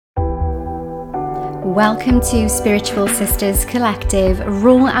Welcome to Spiritual Sisters Collective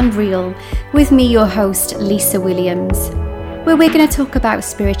Raw and Real with me, your host, Lisa Williams, where we're going to talk about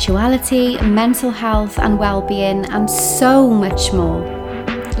spirituality, mental health and well-being and so much more.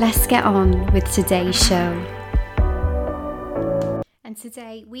 Let's get on with today's show. And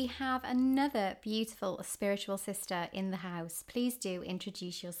today we have another beautiful spiritual sister in the house. Please do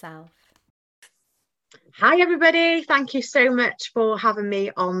introduce yourself. Hi everybody, thank you so much for having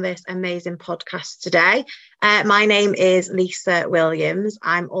me on this amazing podcast today. My name is Lisa Williams.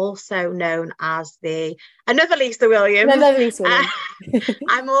 I'm also known as another Lisa Williams.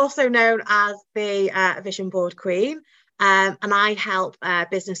 I'm also known as the Vision Board Queen, and I help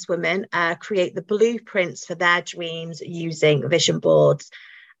businesswomen create the blueprints for their dreams using vision boards,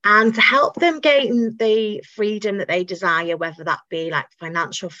 and to help them gain the freedom that they desire, whether that be like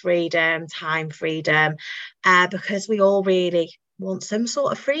financial freedom, time freedom, because we all really want some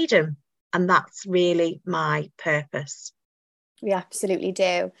sort of freedom. And that's really my purpose. We absolutely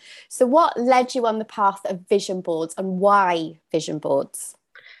do. So what led you on the path of vision boards, and why vision boards?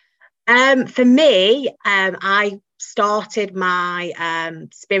 For me, I started my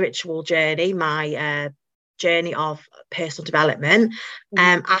spiritual journey, my journey of personal development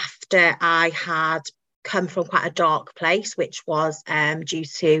after I had come from quite a dark place, which was due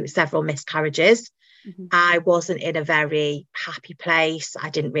to several miscarriages. I wasn't in a very happy place. I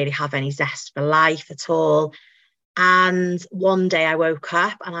didn't really have any zest for life at all. And one day I woke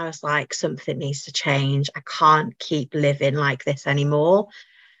up and I was like, something needs to change. I can't keep living like this anymore.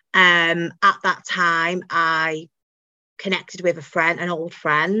 At that time, I connected with an old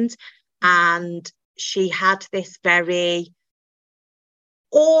friend, and she had this very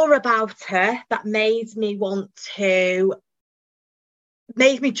awe about her that made me drawn to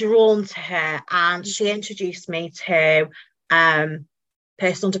her. And she introduced me to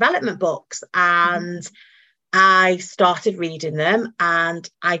personal development books, and I started reading them, and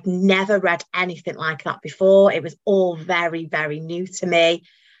I'd never read anything like that before. It was all very, very new to me.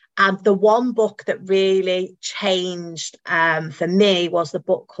 And the one book that really changed for me was the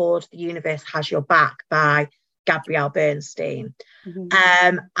book called The Universe Has Your Back by Gabrielle Bernstein.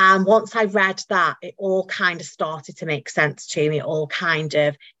 And once I read that, it all kind of started to make sense to me. It all kind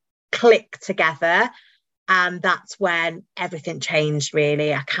of clicked together. And that's when everything changed,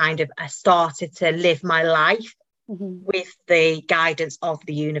 really. I started to live my life with the guidance of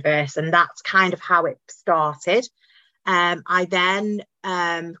the universe. And that's kind of how it started. I then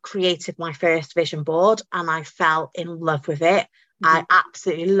created my first vision board, and I fell in love with it. I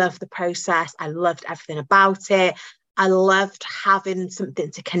absolutely loved the process. I loved everything about it. I loved having something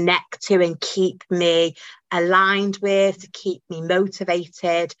to connect to and keep me aligned with, to keep me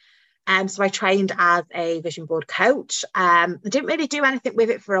motivated. So I trained as a vision board coach. I didn't really do anything with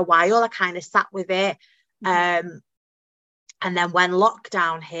it for a while. I kind of sat with it. And then when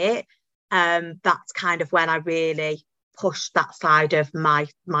lockdown hit, that's kind of when I really pushed that side of my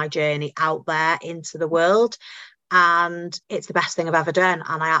journey out there into the world. And it's the best thing I've ever done,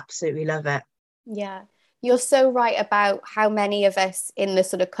 and I absolutely love it. Yeah, you're so right about how many of us in the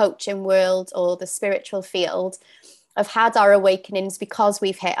sort of coaching world or the spiritual field have had our awakenings because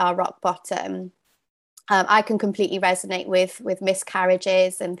we've hit our rock bottom. I can completely resonate with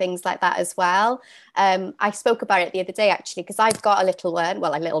miscarriages and things like that as well. I spoke about it the other day, actually, because I've got a little one.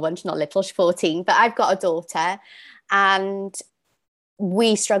 Well, a little one, she's not little, she's 14, but I've got a daughter. And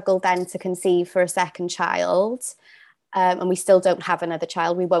we struggled then to conceive for a second child. And we still don't have another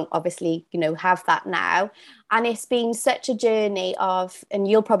child. We won't obviously, have that now. And it's been such a journey of, and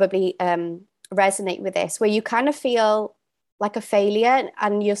you'll probably resonate with this, where you kind of feel like a failure,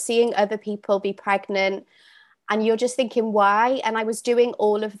 and you're seeing other people be pregnant and you're just thinking, why? And I was doing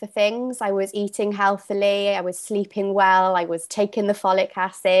all of the things. I was eating healthily, I was sleeping well, I was taking the folic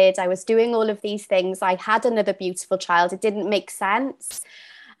acid, I was doing all of these things. I had another beautiful child. It didn't make sense.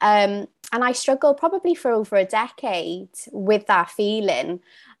 And I struggled probably for over a decade with that feeling.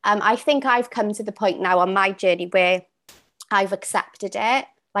 I think I've come to the point now on my journey where I've accepted it.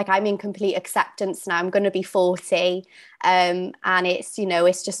 Like, I'm in complete acceptance now. I'm going to be 40, and it's,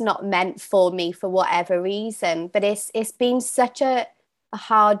 it's just not meant for me for whatever reason. But it's been such a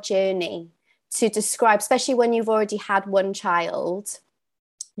hard journey to describe, especially when you've already had one child.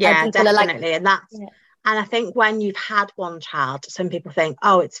 Yeah, definitely. And that's, and I think when you've had one child, some people think,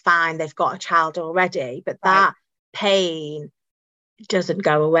 oh, it's fine, they've got a child already. But that pain doesn't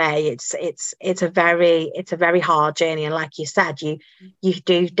go away. It's a very hard journey, and like you said, you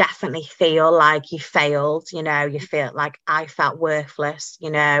do definitely feel like you failed. You feel like I felt worthless.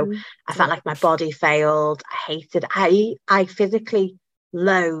 I felt like my body failed. I physically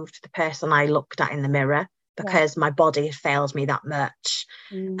loathed the person I looked at in the mirror, because my body had failed me that much.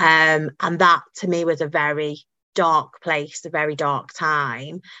 And that to me was a very dark place, a very dark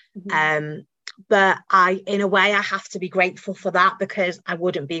time. But in a way, I have to be grateful for that, because I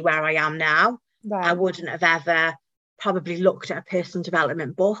wouldn't be where I am now. I wouldn't have ever probably looked at a personal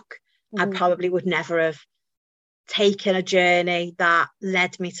development book. I probably would never have taken a journey that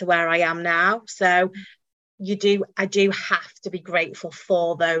led me to where I am now. So I do have to be grateful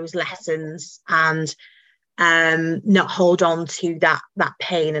for those lessons, and not hold on to that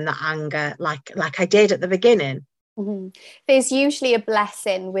pain and that anger like I did at the beginning. There's usually a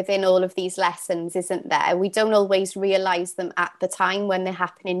blessing within all of these lessons, isn't there? We don't always realize them at the time when they're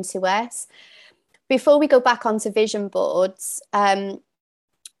happening to us. Before we go back onto vision boards,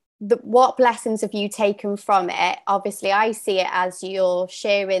 what lessons have you taken from it? Obviously, I see it as you're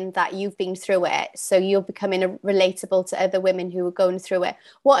sharing that you've been through it, so you're becoming relatable to other women who are going through it.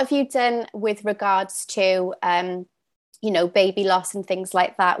 What have you done with regards to baby loss and things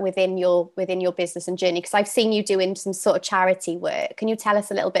like that within your business and journey? Because I've seen you doing some sort of charity work. Can you tell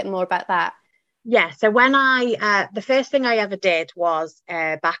us a little bit more about that? Yeah, so when the first thing I ever did was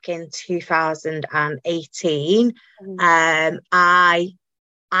back in 2018.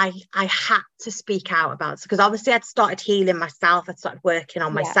 I had to speak out about it, because obviously I'd started healing myself, I'd started working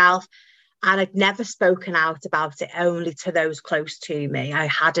on myself, and I'd never spoken out about it, only to those close to me. I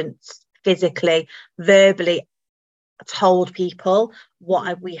hadn't physically, verbally told people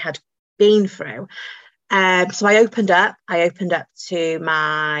what we had been through. So I opened up to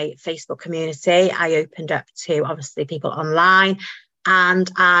my Facebook community. I opened up to obviously people online, and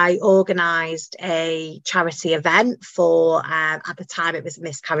I organised a charity event for, at the time it was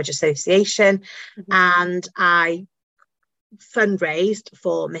Miscarriage Association, and I fundraised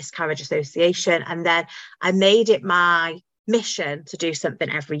for Miscarriage Association, and then I made it my mission to do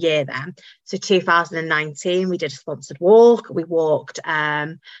something every year then. So 2019 we did a sponsored walk. We walked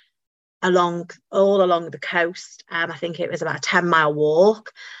all along the coast. I think it was about a 10-mile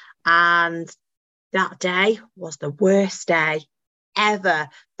walk, and that day was the worst day ever.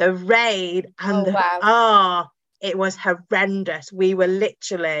 The rain and it was horrendous. We were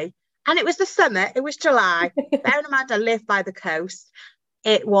literally, and it was the summer, it was July. Bearing in mind I live by the coast,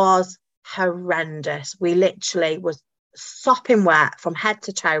 it was horrendous. We literally was sopping wet from head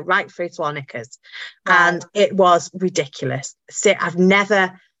to toe, right through to our knickers. And it was ridiculous. So I've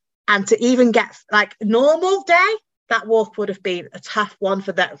never, and to even get like normal day, that walk would have been a tough one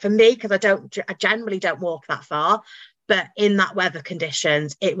for me, because I generally don't walk that far. But in that weather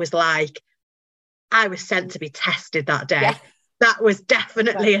conditions, it was like I was sent to be tested that day. Yeah. That was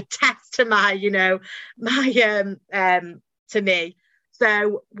definitely a test to my, to me.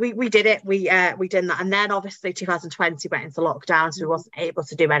 So we did it. We did that. And then obviously 2020 went into lockdown, so we wasn't able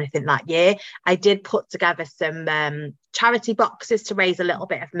to do anything that year. I did put together some charity boxes to raise a little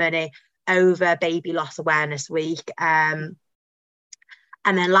bit of money over Baby Loss Awareness Week.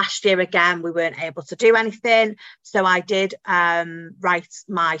 And then last year again, we weren't able to do anything. So I did write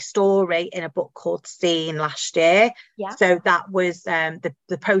my story in a book called Seen last year. Yeah. So that was the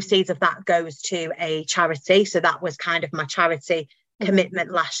proceeds of that goes to a charity. So that was kind of my charity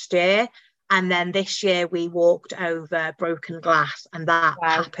commitment last year. And then this year we walked over broken glass, and that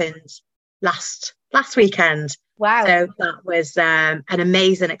happened last weekend. Wow. So that was an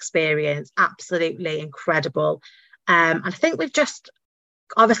amazing experience. Absolutely incredible. And I think we've just,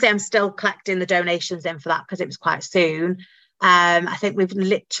 obviously I'm still collecting the donations in for that because it was quite soon. I think we've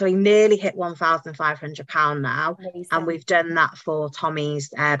literally nearly hit £1,500 now. Amazing. And we've done that for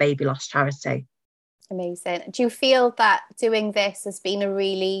Tommy's baby loss charity. Amazing. Do you feel that doing this has been a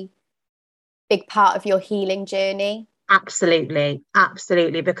really big part of your healing journey? Absolutely,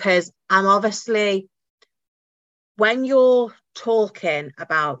 because I'm obviously, when you're talking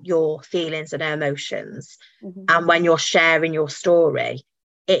about your feelings and emotions, and when you're sharing your story,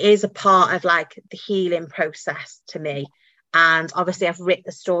 it is a part of like the healing process to me. And obviously I've written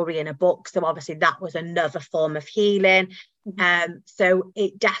the story in a book, so obviously that was another form of healing. So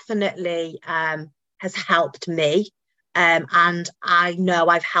it definitely has helped me, and I know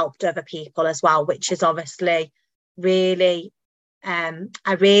I've helped other people as well, which is obviously really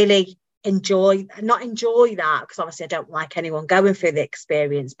I really enjoy that, because obviously I don't like anyone going through the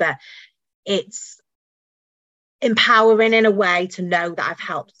experience, but it's empowering in a way to know that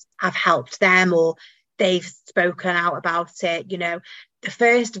I've helped them, or they've spoken out about it. The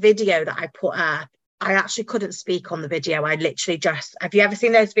first video that I put up, I actually couldn't speak on the video. I literally just, have you ever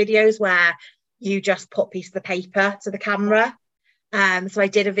seen those videos where you just put a piece of the paper to the camera? So I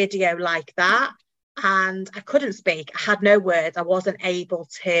did a video like that, and I couldn't speak. I had no words. I wasn't able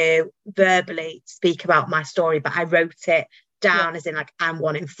to verbally speak about my story, but I wrote it down as in like, I'm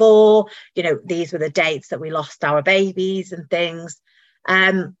 1 in 4, you know, these were the dates that we lost our babies and things.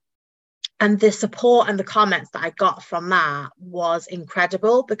 And the support and the comments that I got from that was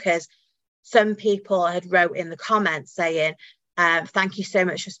incredible, because some people had wrote in the comments saying, thank you so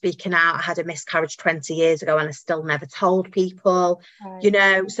much for speaking out. I had a miscarriage 20 years ago and I still never told people, you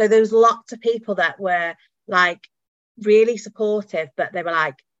know. So there was lots of people that were like really supportive, but they were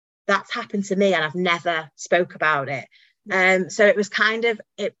like, that's happened to me and I've never spoke about it. So it was kind of,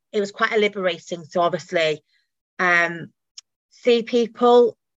 it was quite liberating to obviously see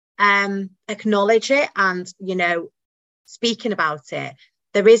people acknowledge it and, you know, speaking about it.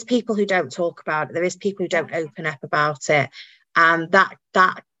 There is people who don't talk about it. There is people who don't open up about it. And that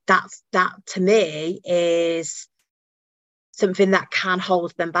to me is something that can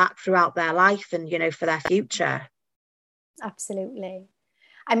hold them back throughout their life and, you know, for their future. Absolutely.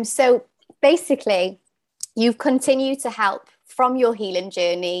 So basically, you've continued to help from your healing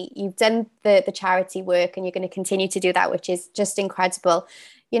journey. You've done the charity work and you're going to continue to do that, which is just incredible,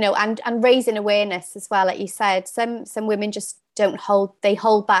 you know, and raising awareness as well. Like you said, some women just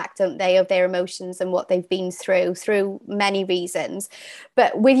hold back, don't they, of their emotions and what they've been through many reasons.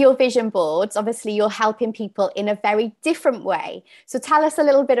 But with your vision boards, obviously you're helping people in a very different way. So tell us a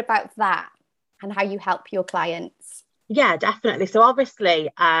little bit about that and how you help your clients. Yeah, definitely. So obviously,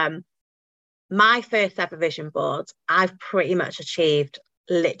 my first ever vision board, I've pretty much achieved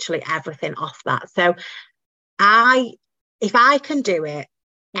literally everything off that. So if I can do it,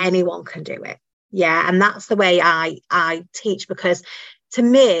 anyone can do it. Yeah. And that's the way I teach, because to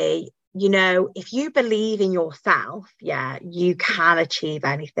me, you know, if you believe in yourself, yeah, you can achieve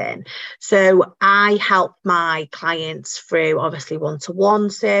anything. So I help my clients through obviously one-to-one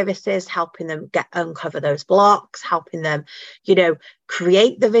services, helping them uncover those blocks, helping them, you know,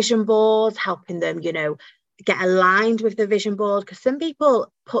 create the vision board, helping them, you know, get aligned with the vision board, because some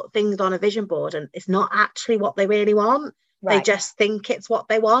people put things on a vision board and it's not actually what they really want. Right. They just think it's what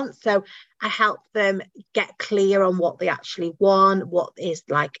they want. So I help them get clear on what they actually want, what is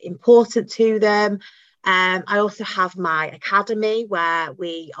like important to them. I also have my academy where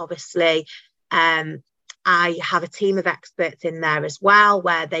we obviously, I have a team of experts in there as well,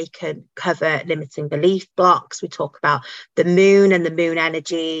 where they can cover limiting belief blocks. We talk about the moon and the moon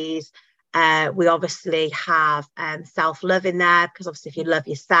energies. We obviously have self-love in there, because obviously if you love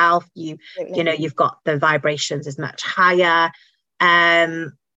yourself, you know, you've got the vibrations is much higher.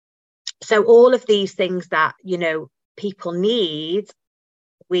 So all of these things that, you know, people need,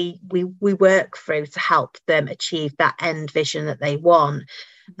 we work through to help them achieve that end vision that they want.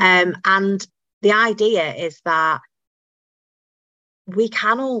 And the idea is that we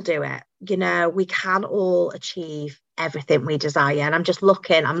can all do it. You know, we can all achieve everything we desire. And I'm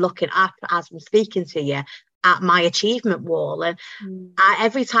looking up as I'm speaking to you at my achievement wall, and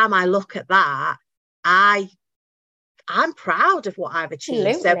every time I look at that, I'm proud of what I've achieved.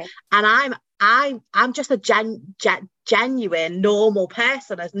 Absolutely. So, and I'm just a genuine normal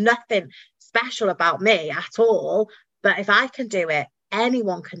person. There's nothing special about me at all. But if I can do it,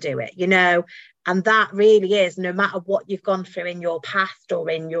 anyone can do it, you know. And that really is, no matter what you've gone through in your past or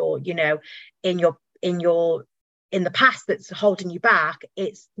in your, you know, in the past that's holding you back,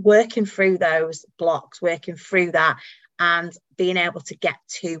 it's working through those blocks, working through that, and being able to get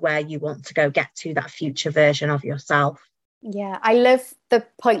to where you want to go, get to that future version of yourself. Yeah, I love the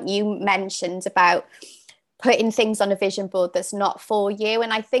point you mentioned about putting things on a vision board that's not for you.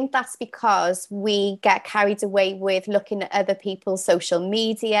 And I think that's because we get carried away with looking at other people's social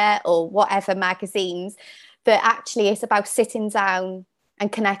media or whatever magazines, but actually it's about sitting down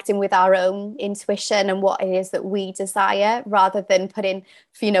and connecting with our own intuition and what it is that we desire, rather than putting,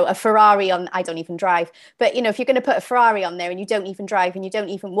 you know, a Ferrari on. I don't even drive, but, you know, if you're going to put a Ferrari on there and you don't even drive and you don't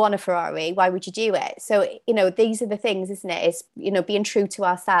even want a Ferrari, why would you do it? So, you know, these are the things, isn't it? Is, you know, being true to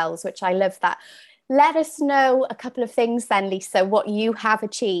ourselves, which I love that. Let us know a couple of things then, Lisa, what you have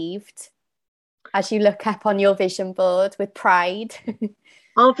achieved as you look up on your vision board with pride.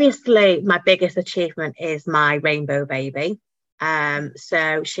 Obviously, my biggest achievement is my rainbow baby.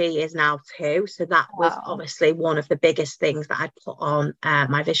 So she is now 2. So that was obviously one of the biggest things that I put on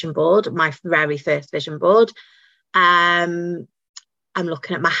my vision board, my very first vision board. I'm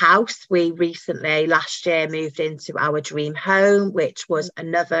looking at my house. We recently, last year, moved into our dream home, which was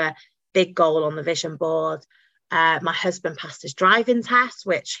another big goal on the vision board. My husband passed his driving test,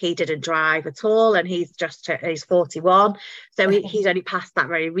 which he didn't drive at all, and he's 41, so he's only passed that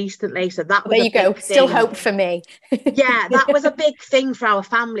very recently. So that was there you go. Still hope for me. Yeah, that was a big thing for our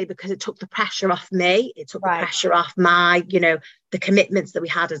family because it took the pressure off me. It took the pressure off my, the commitments that we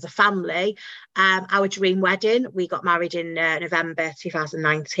had as a family. Our dream wedding, we got married in November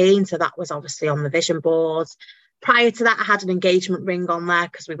 2019, so that was obviously on the vision boards. Prior to that, I had an engagement ring on there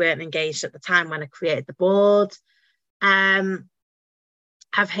because we weren't engaged at the time when I created the board.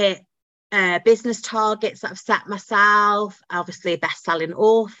 I've hit business targets that I've set myself, obviously a best-selling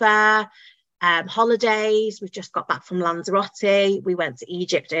author, holidays. We've just got back from Lanzarote. We went to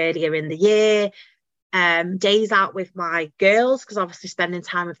Egypt earlier in the year. Days out with my girls, because obviously spending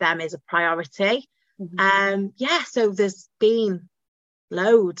time with them is a priority. So there's been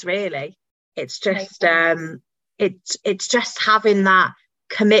loads, really. It's just... It's just having that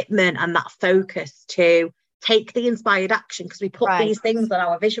commitment and that focus to take the inspired action, because we put these things on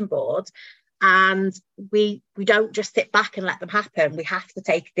our vision board and we don't just sit back and let them happen. We have to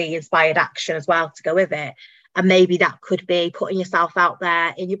take the inspired action as well to go with it. And maybe that could be putting yourself out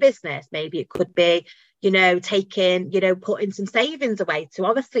there in your business. Maybe it could be, putting some savings away to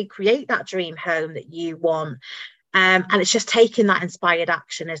obviously create that dream home that you want. And it's just taking that inspired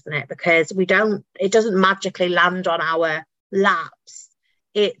action, isn't it? Because it doesn't magically land on our laps.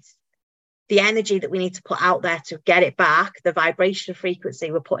 It's the energy that we need to put out there to get it back, the vibration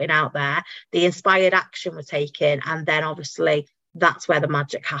frequency we're putting out there, the inspired action we're taking, and then obviously that's where the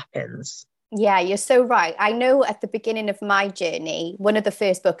magic happens. Yeah, you're so right. I know at the beginning of my journey, one of the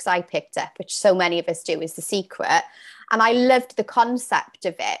first books I picked up, which so many of us do, is The Secret. And I loved the concept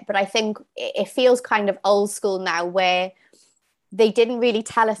of it, but I think it feels kind of old school now, where they didn't really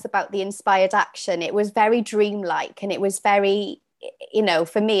tell us about the inspired action. It was very dreamlike, and it was very,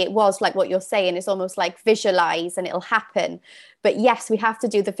 for me, it was like what you're saying. It's almost like visualize and it'll happen. But yes, we have to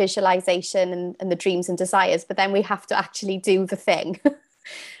do the visualization and the dreams and desires, but then we have to actually do the thing.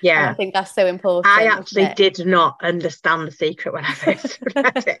 Yeah, and I think that's so important. I actually did not understand The Secret when I first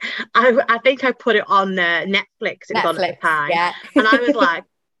read it. I think I put it on Netflix. It was on at the time, and I was like,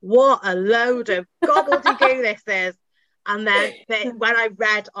 "What a load of gobbledygook this is!" And then when I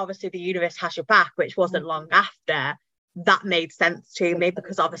read, obviously, The Universe Has Your Back, which wasn't long after, that made sense to me,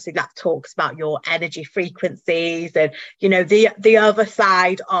 because obviously that talks about your energy frequencies and the other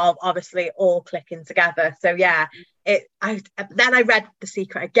side of obviously all clicking together. So yeah, then I read The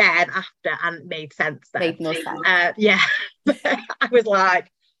Secret again after, and it made sense then. Made more sense. I was like,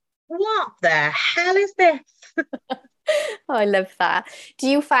 what the hell is this? Oh, I love that. Do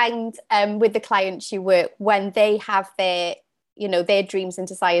you find with the clients you work, when they have their dreams and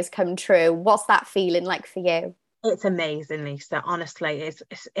desires come true, what's that feeling like for you? It's amazing, Lisa. Honestly, it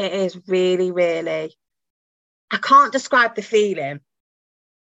is really, really, I can't describe the feeling,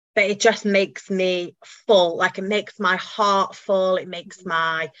 but it just makes me full. Like, it makes my heart full. It makes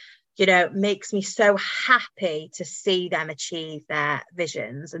makes me so happy to see them achieve their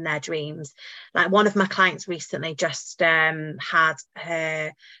visions and their dreams. Like, one of my clients recently just had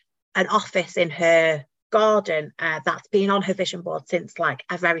an office in her garden that's been on her vision board since like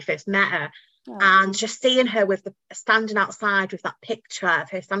I very first met her. Oh. And just seeing her standing outside with that picture of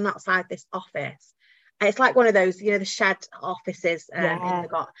her standing outside this office, it's like one of those, the shed offices in the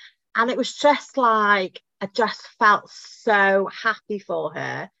garden. And it was just like, I just felt so happy for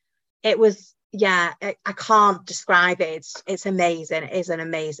her. It was, I can't describe it. It's amazing. It is an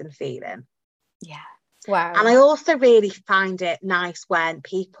amazing feeling. Yeah. Wow. And I also really find it nice when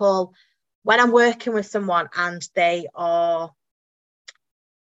I'm working with someone and they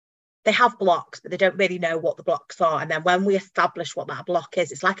have blocks, but they don't really know what the blocks are. And then when we establish what that block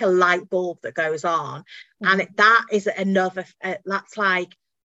is, it's like a light bulb that goes on. Mm-hmm. And that is that's like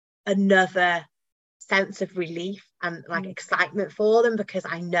another sense of relief and like excitement for them, because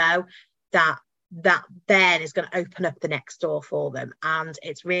I know that then is going to open up the next door for them. And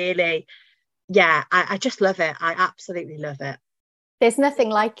it's really, I just love it. I absolutely love it. There's nothing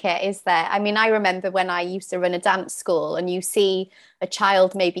like it, is there? I mean, I remember when I used to run a dance school, and you see a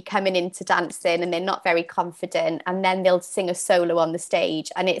child maybe coming into dancing and they're not very confident, and then they'll sing a solo on the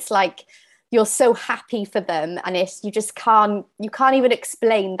stage, and it's like you're so happy for them, and you can't even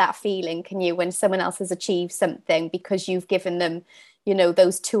explain that feeling, can you, when someone else has achieved something because you've given them,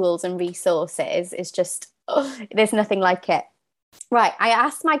 those tools and resources. It's just, there's nothing like it. Right, I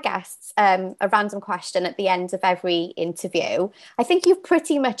asked my guests a random question at the end of every interview. I think you've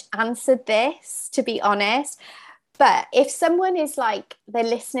pretty much answered this, to be honest, But if someone is like, they're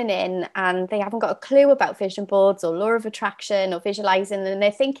listening in and they haven't got a clue about vision boards or law of attraction or visualizing, and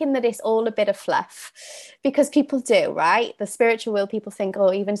they're thinking that it's all a bit of fluff, because people do, right? The spiritual world, people think,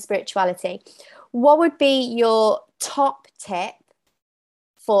 oh, even spirituality. What would be your top tip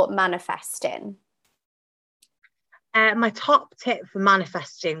for manifesting? My top tip for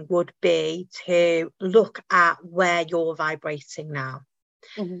manifesting would be to look at where you're vibrating now.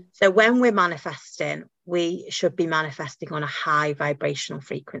 Mm-hmm. So when we're manifesting, we should be manifesting on a high vibrational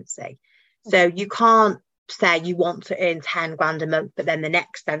frequency. So you can't say you want to earn 10 grand a month, but then the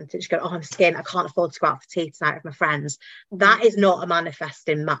next sentence you go, oh, I'm skinned, I can't afford to go out for tea tonight with my friends. Mm-hmm. That is not a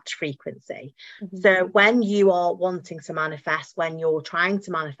manifesting match frequency. Mm-hmm. So when you are wanting to manifest, when you're trying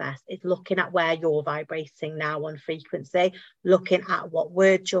to manifest, it's looking at where you're vibrating now on frequency, looking at what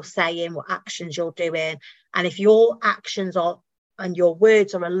words you're saying, what actions you're doing. And if your actions are and your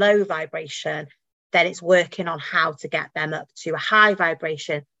words are a low vibration, then it's working on how to get them up to a high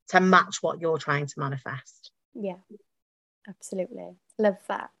vibration to match what you're trying to manifest. Yeah, absolutely. Love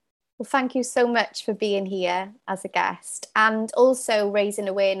that. Well, thank you so much for being here as a guest, and also raising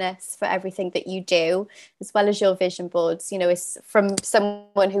awareness for everything that you do, as well as your vision boards. You know, it's from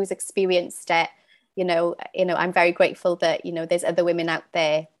someone who's experienced it. You know, I'm very grateful that, you know, there's other women out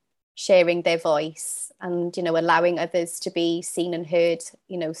there sharing their voice and, you know, allowing others to be seen and heard,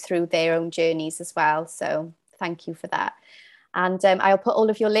 you know, through their own journeys as well. So thank you for that. And I'll put all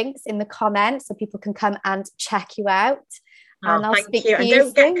of your links in the comments so people can come and check you out. And I'll speak to you.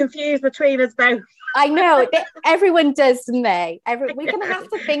 And don't get confused between us both. I know, everyone does, don't they? We're going to have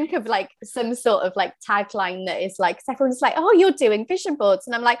to think of like some sort of like tagline that is like, because everyone's like, oh, you're doing vision boards.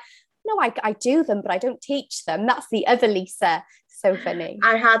 And I'm like, no, I do them, but I don't teach them. That's the other Lisa. So funny.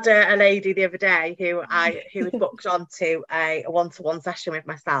 I had a lady the other day who was booked onto a one-to-one session with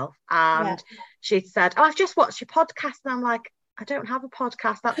myself, and she said, oh, I've just watched your podcast. And I'm like, I don't have a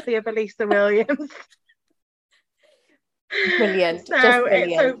podcast. That's the other Lisa Williams. Brilliant. So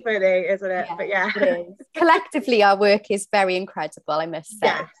brilliant. It's so funny, isn't it? Yeah, but it is. Collectively, our work is very incredible, I must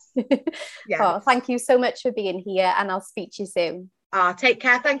say. Yes. Oh, thank you so much for being here, and I'll speak to you soon. Take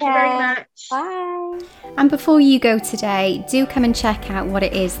care. Thank you very much. Bye. And before you go today, do come and check out what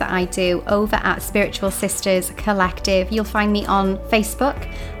it is that I do over at Spiritual Sisters Collective. You'll find me on Facebook.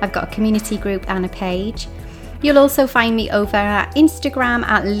 I've got a community group and a page. You'll also find me over at Instagram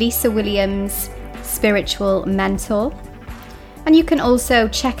at Lisa Williams Spiritual Mentor. And you can also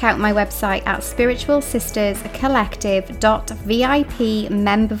check out my website at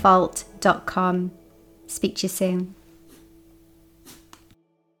spiritualsisterscollective.vipmembervault.com. Speak to you soon.